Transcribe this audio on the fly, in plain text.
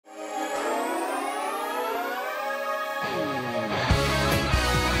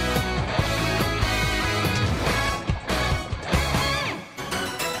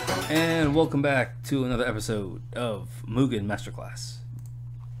And welcome back to another episode of Mugen Masterclass.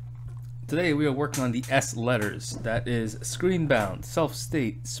 Today we are working on the S letters, that is ScreenBound,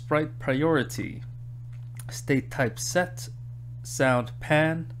 SelfState, SprPriority, StateTypeSet,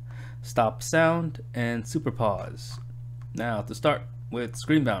 SndPan, StopSnd, and SuperPause. Now to start with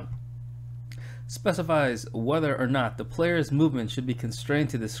ScreenBound. Specifies whether or not the player's movement should be constrained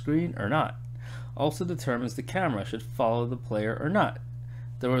to the screen or not. Also determines the camera should follow the player or not.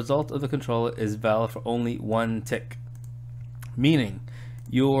 The result of the controller is valid for only one tick, meaning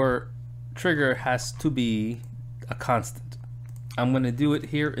your trigger has to be a constant. I'm going to do it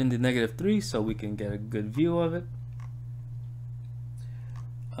here in the -3 so we can get a good view of it.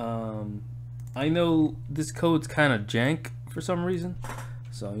 I know this code's kind of jank for some reason,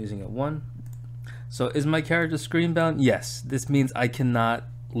 so I'm using it 1. So is my character screen bound? Yes, this means I cannot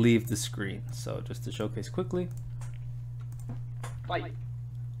leave the screen. So just to showcase quickly, Fight.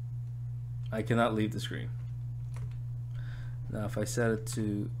 I cannot leave the screen. Now if I set it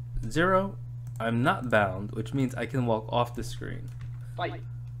to 0, I'm not bound, which means I can walk off the screen. Fight.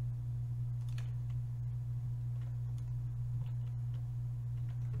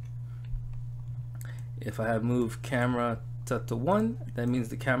 If I have moved camera set to 1, that means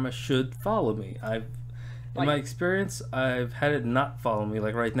the camera should follow me. In my experience, I've had it not follow me,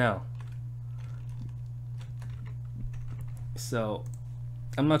 like right now. So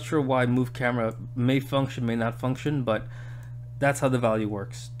I'm not sure why move camera may function, may not function, but that's how the value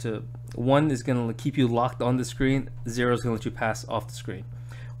works. 1 is going to keep you locked on the screen, 0 is going to let you pass off the screen.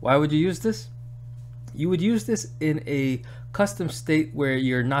 Why would you use this? You would use this in a custom state where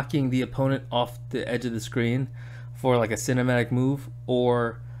you're knocking the opponent off the edge of the screen for like a cinematic move,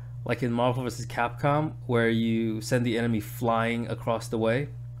 or like in Marvel vs. Capcom where you send the enemy flying across the way.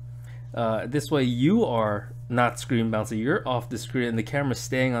 This way you are not screen bound, so you're off the screen and the camera's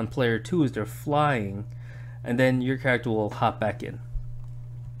staying on player 2 as they're flying, and then your character will hop back in.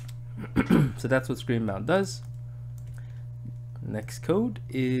 So that's what ScreenBound does. Next code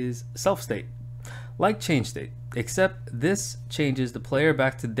is SelfState. Like change state, except this changes the player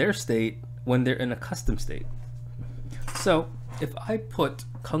back to their state when they're in a custom state. So if I put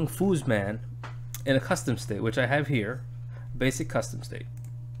Kung Fu's man in a custom state, which I have here, basic custom state.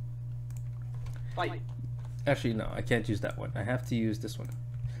 Fight. Actually, no, I can't use that one. I have to use this one.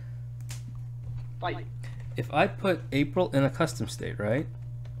 Fight. If I put April in a custom state, right?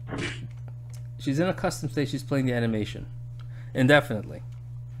 She's in a custom state, she's playing the animation indefinitely.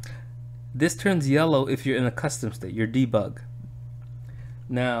 This turns yellow if you're in a custom state, your debug.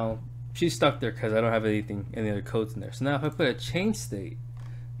 Now, she's stuck there because I don't have any other codes in there. So now if I put a change state,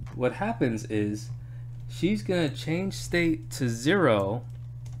 what happens is she's going to change state to 0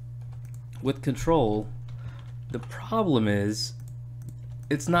 with control. The problem is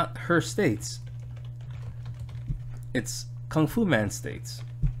it's not her states, it's Kung Fu Man states.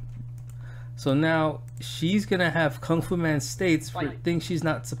 So now she's gonna have Kung Fu Man states for things she's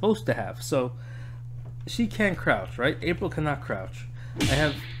not supposed to have. So she can't crouch, right? April cannot crouch. I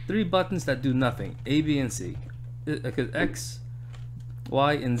have 3 buttons that do nothing, A, B, and C, because X,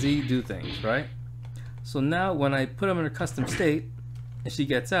 Y, and Z do things, right? So now when I put them in a custom state and she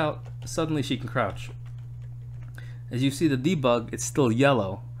gets out, suddenly she can crouch. As you see the debug, it's still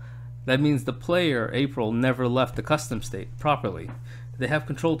yellow. That means the player, April, never left the custom state properly. They have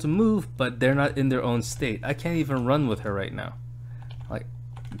control to move, but they're not in their own state. I can't even run with her right now. Like,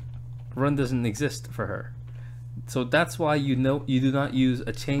 run doesn't exist for her. So that's why you do not use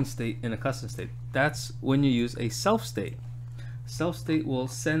a change state in a custom state. That's when you use a self state. Self state will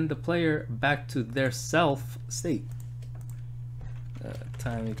send the player back to their self state.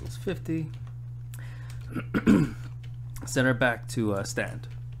 Time equals 50. Send her back to stand.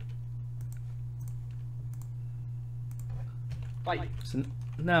 Fight. So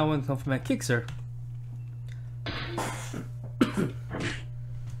now when Kung Fu Man kicks her,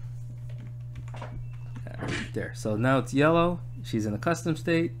 there. So now it's yellow. She's in a custom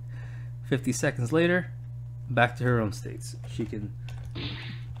state. 50 seconds later, back to her own states. She can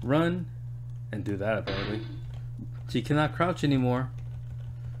run and do that apparently. She cannot crouch anymore,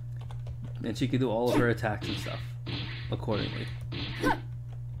 and she can do all of her attacks and stuff accordingly.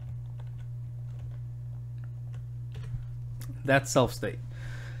 That's self-state.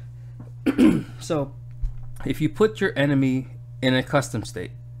 So if you put your enemy in a custom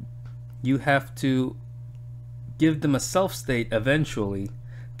state, you have to give them a self-state eventually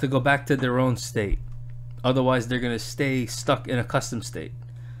to go back to their own state. Otherwise they're going to stay stuck in a custom state.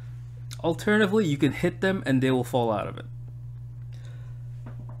 Alternatively, you can hit them and they will fall out of it.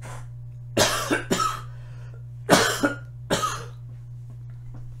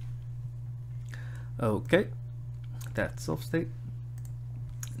 Okay, that's SelfState.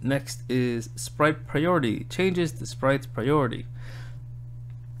 Next is SprPriority. Changes the sprite's priority.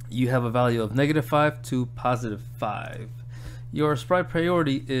 You have a value of -5 to +5. Your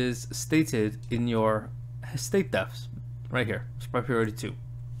SprPriority is stated in your state defs right here, SprPriority 2.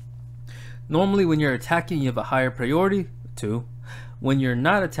 Normally when you're attacking you have a higher priority, 2. When you're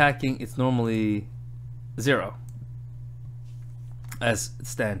not attacking it's normally 0, as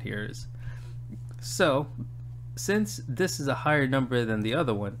stand here is. So since this is a higher number than the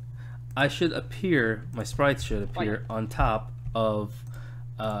other one, I should appear, my sprites should appear on top of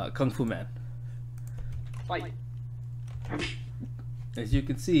Kung Fu Man. Fight. As you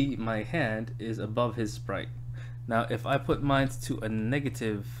can see, my hand is above his sprite. Now if I put mine to a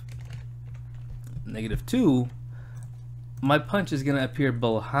 -2, my punch is going to appear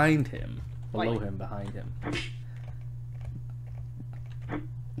behind him, below him, behind him.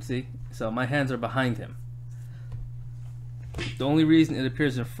 See? So my hands are behind him. The only reason it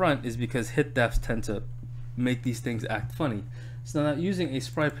appears in front is because hit defs tend to make these things act funny. So now using a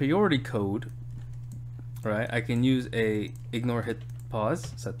SprPriority code, right, I can use a ignore hit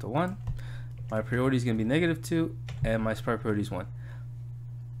pause, set to 1. My priority is going to be -2 and my SprPriority is 1.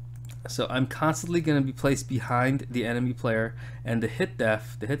 So I'm constantly going to be placed behind the enemy player, and the hit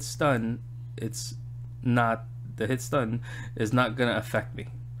def, the hit stun, is not going to affect me.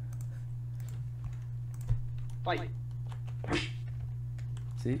 Fight.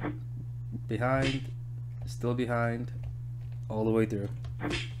 See? Behind, still behind, all the way through.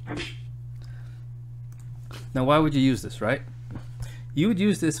 Now why would you use this, right? You would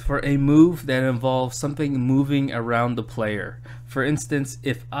use this for a move that involves something moving around the player. For instance,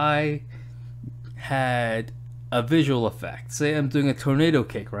 if I had a visual effect, say I'm doing a tornado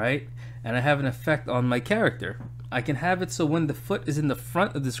kick, right? And I have an effect on my character. I can have it so when the foot is in the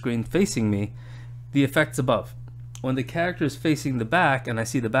front of the screen facing me, the effect's above. When the character is facing the back and I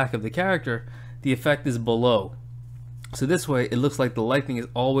see the back of the character, the effect is below. So this way it looks like the lightning is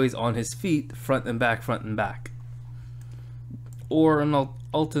always on his feet, front and back, front and back. Or an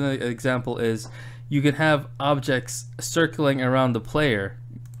alternate example is you can have objects circling around the player.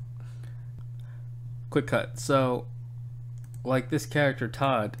 Quick cut. So like this character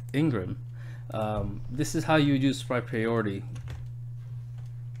Todd Ingram, this is how you would use SprPriority.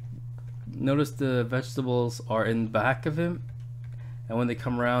 Notice the vegetables are in the back of him, and when they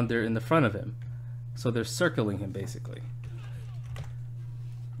come around they're in the front of him. So they're circling him basically.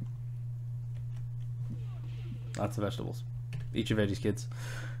 Lots of vegetables. Eat your veggies, kids.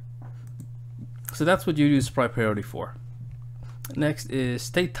 So that's what you use SprPriority for. Next is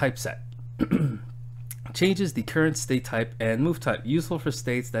StateTypeSet. Changes the current state type and move type, useful for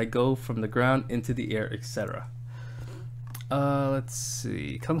states that go from the ground into the air, etc. Let's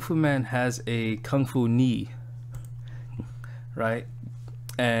see. Kung Fu Man has a Kung Fu knee, right?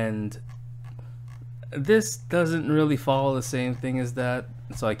 And this doesn't really follow the same thing as that,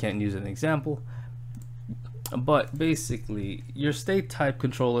 so I can't use an example. But basically, your state type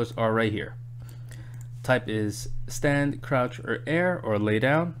controllers are right here. Type is stand, crouch, or air, or lay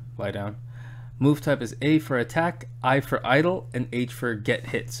down, lie down. Move type is A for attack, I for idle, and H for get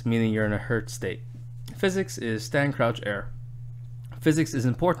hits, meaning you're in a hurt state. Physics is stand, crouch, air. Physics is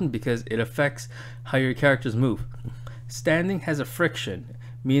important because it affects how your characters move. Standing has a friction,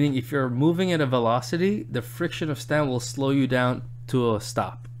 meaning if you're moving at a velocity, the friction of stand will slow you down to a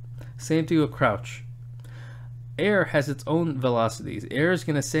stop. Same thing with crouch. Air has its own velocities. Air is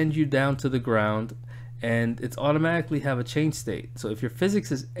going to send you down to the ground, and it's automatically have a change state. So if your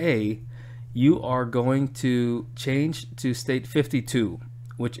physics is A, you are going to change to state 52,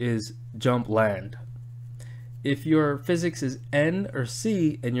 which is jump land. If your physics is N or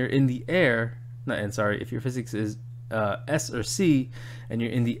C and you're in the air, not N, sorry, if your physics is S or C and you're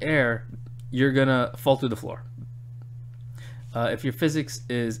in the air, you're gonna fall through the floor. If your physics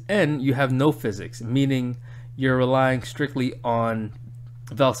is N, you have no physics, meaning you're relying strictly on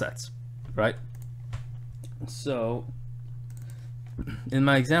vel sets, right? So in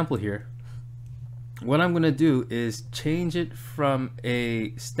my example here, what I'm gonna do is change it from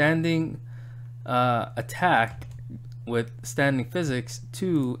a standing attack with standing physics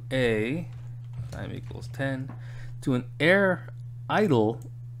to a time equals 10 to an air idle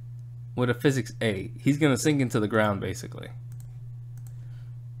with a physics A. He's gonna sink into the ground basically.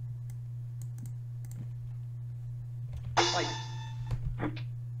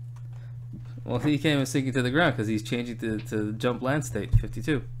 Well, he can't even sink into the ground because he's changing to jump land state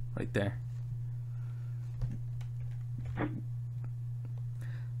 52 right there.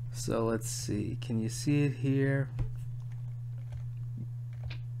 So let's see, can you see it here?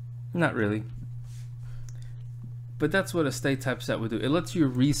 Not really. But that's what a state typeset would do. It lets you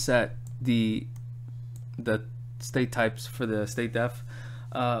reset the state types for the state def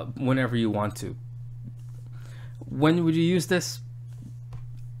whenever you want to. When would you use this?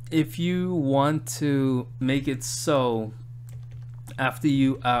 If you want to make it so after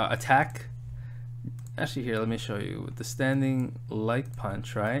you attack, actually here, let me show you with the standing light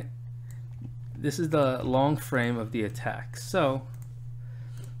punch, right? This is the long frame of the attack. So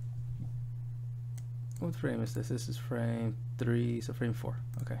what frame is this? This is frame 3, so frame 4.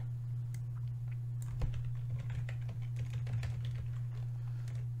 Okay.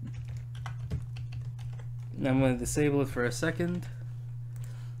 Now I'm going to disable it for a second.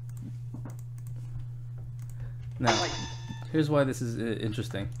 Now, here's why this is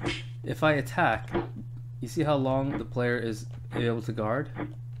interesting. If I attack, you see how long the player is able to guard?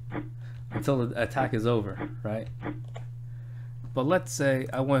 Until the attack is over, right? But let's say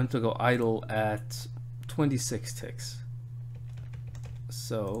I want him to go idle at 26 ticks.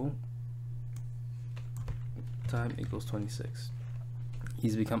 So time equals 26.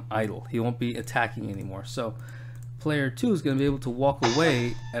 He's become idle. He won't be attacking anymore. So player 2 is going to be able to walk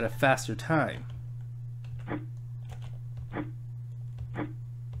away at a faster time.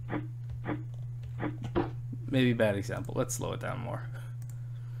 Maybe bad example. Let's slow it down more.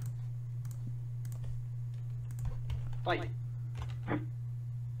 Fight.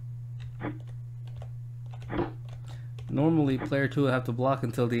 Normally, player 2 will have to block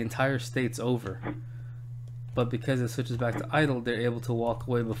until the entire state's over. But because it switches back to idle, they're able to walk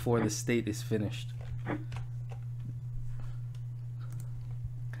away before the state is finished.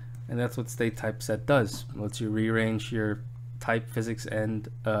 And that's what StateTypeSet does. It lets you rearrange your type, physics, and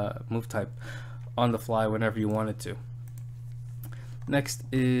move type on the fly whenever you want it to. Next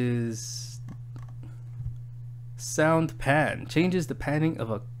is SndPan. Changes the panning of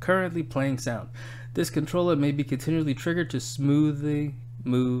a currently playing sound. This controller may be continually triggered to smoothly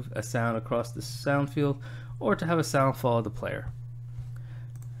move a sound across the sound field or to have a sound follow the player.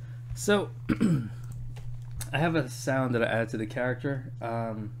 So I have a sound that I added to the character.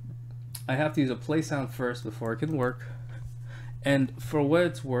 I have to use a play sound first before it can work. And for what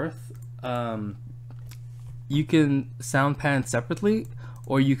it's worth, you can sound pan separately,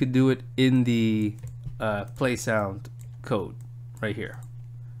 or you could do it in the play sound code right here.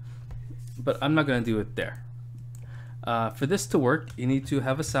 But I'm not going to do it there. For this to work, you need to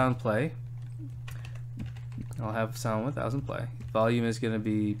have a sound play. I'll have sound 1000 play. Volume is going to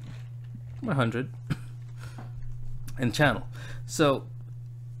be 100. And channel. So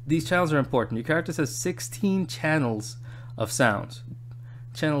these channels are important. Your character has 16 channels of sounds.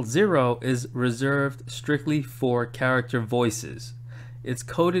 Channel 0 is reserved strictly for character voices. It's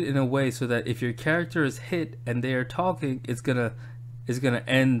coded in a way so that if your character is hit and they are talking, it's gonna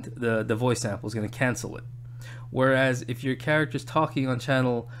end the voice sample, is gonna cancel it. Whereas if your character is talking on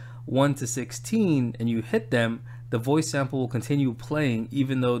channel 1 to 16 and you hit them, the voice sample will continue playing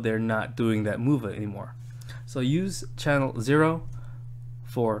even though they're not doing that move anymore. So use channel 0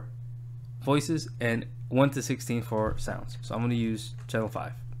 for voices and 1 to 16 for sounds. So I'm going to use channel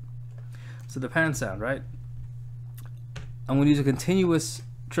 5. So the pan sound, right? I'm going to use a continuous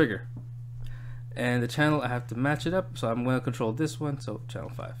trigger. And the channel, I have to match it up. So I'm going to control this one. So channel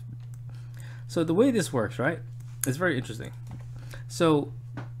 5. So the way this works, right? It's very interesting. So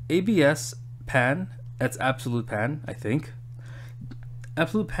ABS pan, that's absolute pan, I think.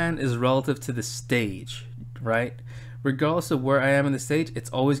 Absolute pan is relative to the stage, right? Regardless of where I am in the stage, it's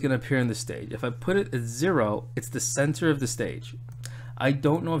always going to appear in the stage. If I put it at 0, it's the center of the stage. I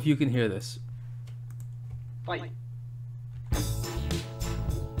don't know if you can hear this. Fight.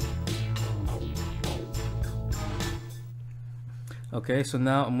 Okay, so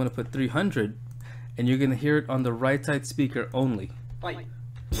now I'm going to put 300, and you're going to hear it on the right side speaker only. Fight.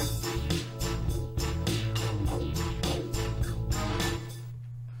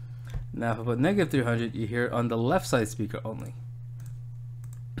 Now if I put negative 300, you hear it on the left side speaker only.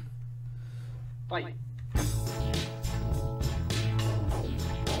 Fight.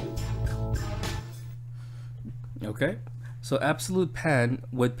 Okay, so absolute pan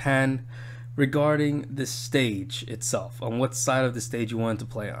would pan regarding the stage itself, on what side of the stage you want to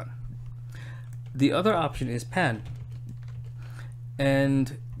play on. The other option is pan,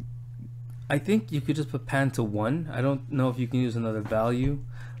 and I think you could just put pan to 1. I don't know if you can use another value,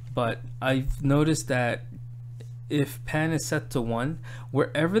 but I've noticed that if pan is set to 1,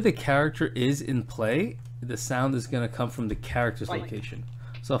 wherever the character is in play, the sound is going to come from the character's location.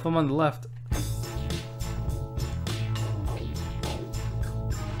 So if I'm on the left,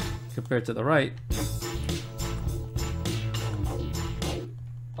 compared to the right,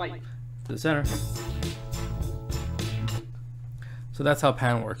 Fight. to the center, So that's how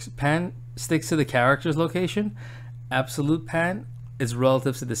pan works. Pan sticks to the character's location. Absolute pan is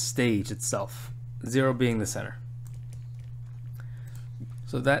relative to the stage itself, 0 being the center.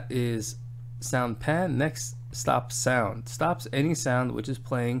 So that is sound pan. Next, stop sound. Stops any sound which is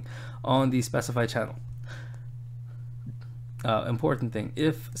playing on the specified channel. Important thing,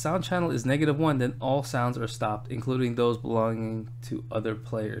 if sound channel is -1, then all sounds are stopped, including those belonging to other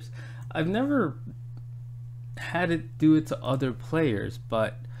players. I've never had it do it to other players,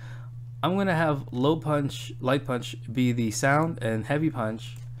 but I'm gonna have low punch, light punch be the sound, and heavy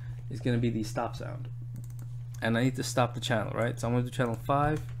punch is gonna be the stop sound. And I need to stop the channel, right? So I'm gonna do channel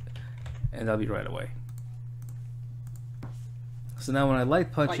 5, and that'll be right away. So now when I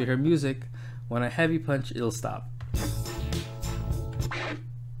light punch, you hear music. When I heavy punch, it'll stop.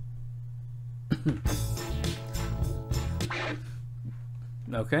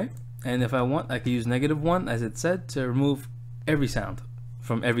 Okay, and if I want, I could use -1, as it said, to remove every sound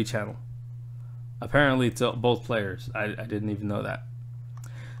from every channel. Apparently to both players. I didn't even know that.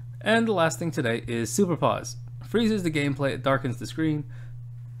 And the last thing today is SuperPause. Freezes the gameplay, it darkens the screen.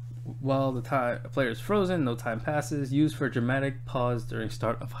 While the player is frozen, no time passes. Used for dramatic pause during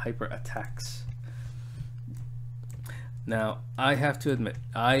start of hyper attacks. Now, I have to admit,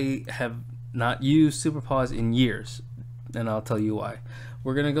 I have not used SuperPause in years, and I'll tell you why.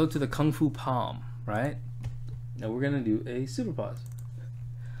 We're gonna go to the Kung Fu Palm, right? Now we're gonna do a SuperPause.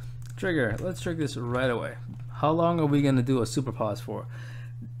 Trigger. Let's trigger this right away. How long are we gonna do a SuperPause for?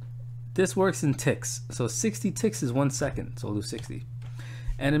 This works in ticks, so 60 ticks is 1 second, so we'll do 60.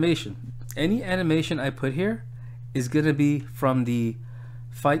 Animation. Any animation I put here is gonna be from the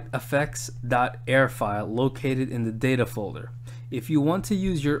fighteffects.air file located in the data folder. If you want to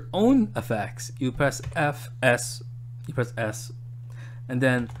use your own effects, you press S, and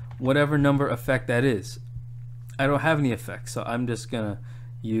then whatever number effect that is. I don't have any effects, so I'm just gonna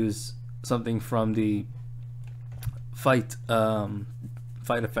use something from the fight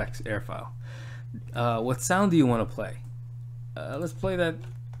effects air file. What sound do you want to play? Let's play that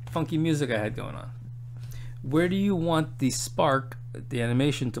funky music I had going on. Where do you want the spark, the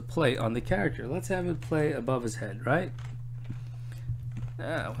animation, to play on the character? Let's have it play above his head, right?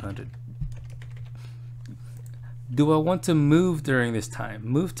 100. Do I want to move during this time?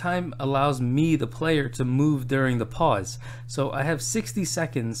 Move time allows me, the player, to move during the pause. So I have 60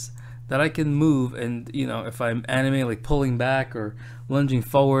 seconds that I can move, and you know, if I'm animating, like pulling back or lunging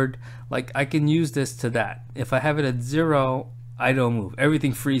forward, like I can use this to that. If I have it at 0, I don't move.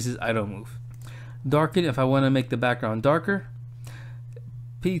 Everything freezes, I don't move. Darken if I want to make the background darker.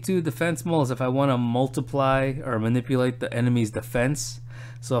 P2 defense mode is if I want to multiply or manipulate the enemy's defense.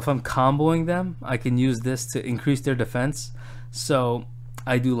 So if I'm comboing them, I can use this to increase their defense, so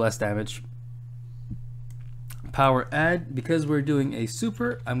I do less damage. Power add, because we're doing a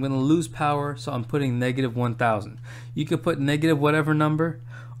super, I'm going to lose power, so I'm putting -1000. You could put negative whatever number,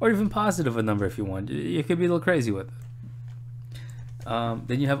 or even positive a number if you want. You could be a little crazy with it.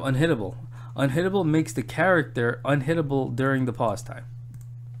 Then you have unhittable. Unhittable makes the character unhittable during the pause time.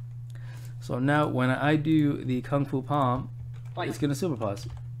 So now when I do the Kung Fu Palm, it's gonna super pause.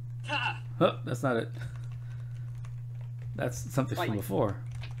 Oh, that's not it. That's something from before.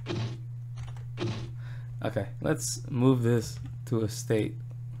 Okay, let's move this to a state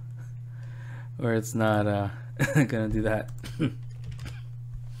where it's not gonna do that.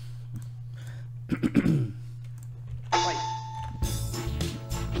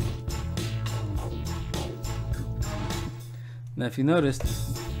 Now if you notice,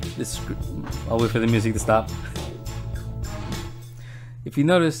 this, I'll wait for the music to stop. If you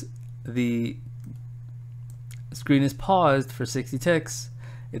notice, the screen is paused for 60 ticks.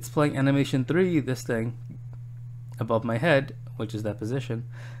 It's playing animation 3, this thing, above my head, which is that position.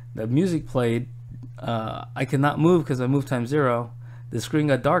 The music played. I cannot move because I moved time 0. The screen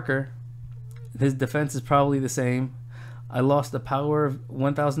got darker. His defense is probably the same. I lost the power of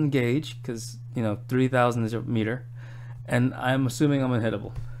 1000 gauge because, you know, 3000 is a meter. And I'm assuming I'm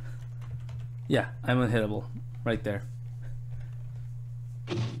unhittable. Yeah, I'm unhittable right there.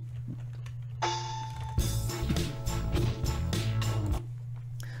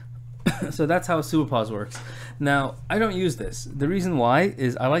 So that's how SuperPause works. Now, I don't use this. The reason why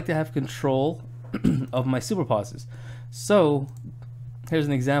is I like to have control of my SuperPauses. So here's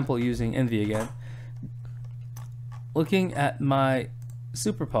an example using Envy again. Looking at my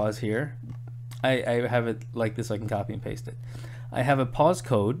SuperPause here, I have it like this so I can copy and paste it. I have a pause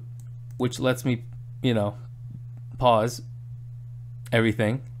code which lets me, you know, pause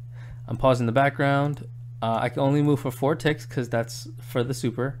everything. I'm pausing the background. I can only move for 4 ticks because that's for the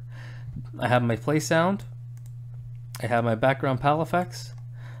super. I have my play sound. I have my background pal effects.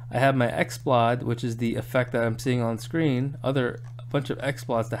 I have my Xplod, which is the effect that I'm seeing on screen, a bunch of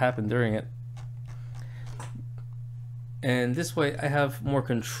Xplods that happen during it. And this way I have more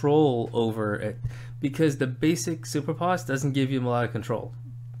control over it, because the basic SuperPause doesn't give you a lot of control.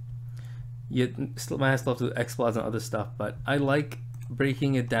 You might still have to do Xplods and other stuff, but I like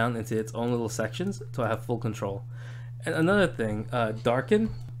breaking it down into its own little sections so I have full control. And another thing,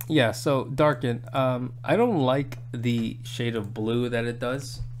 darken. Yeah, so darken. I don't like the shade of blue that it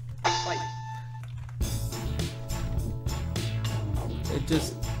does.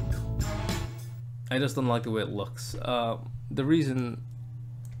 I just don't like the way it looks. The reason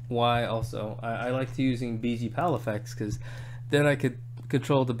why also I like to using BG pal effects, because then I could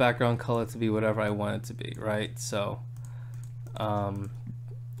control the background color to be whatever I want it to be, right? So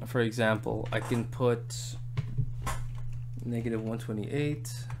for example, I can put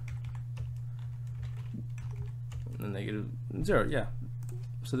 -128 and -0, yeah.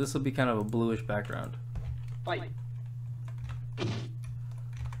 So this will be kind of a bluish background.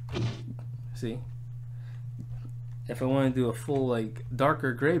 See? If I want to do a full like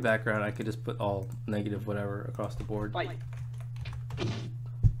darker gray background, I could just put all negative whatever across the board.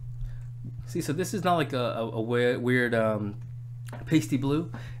 See, so this is not like a weird pasty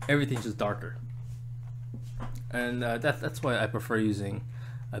blue. Everything's just darker, and that's why I prefer using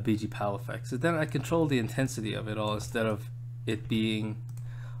a BG pal effect. So then I control the intensity of it all instead of it being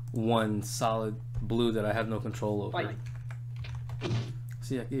one solid blue that I have no control over.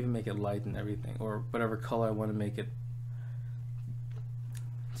 See, I can even make it light and everything, or whatever color I want to make it.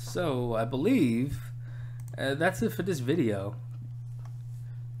 So I believe that's it for this video.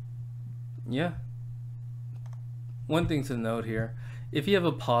 Yeah. One thing to note here, if you have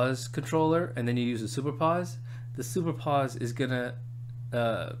a pause controller and then you use a SuperPause, the SuperPause is gonna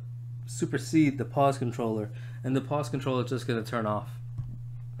supersede the pause controller, and the pause controller is just gonna turn off.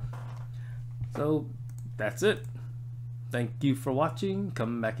 So that's it. Thank you for watching.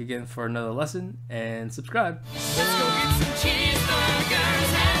 Come back again for another lesson and subscribe. Let's go get some cheese.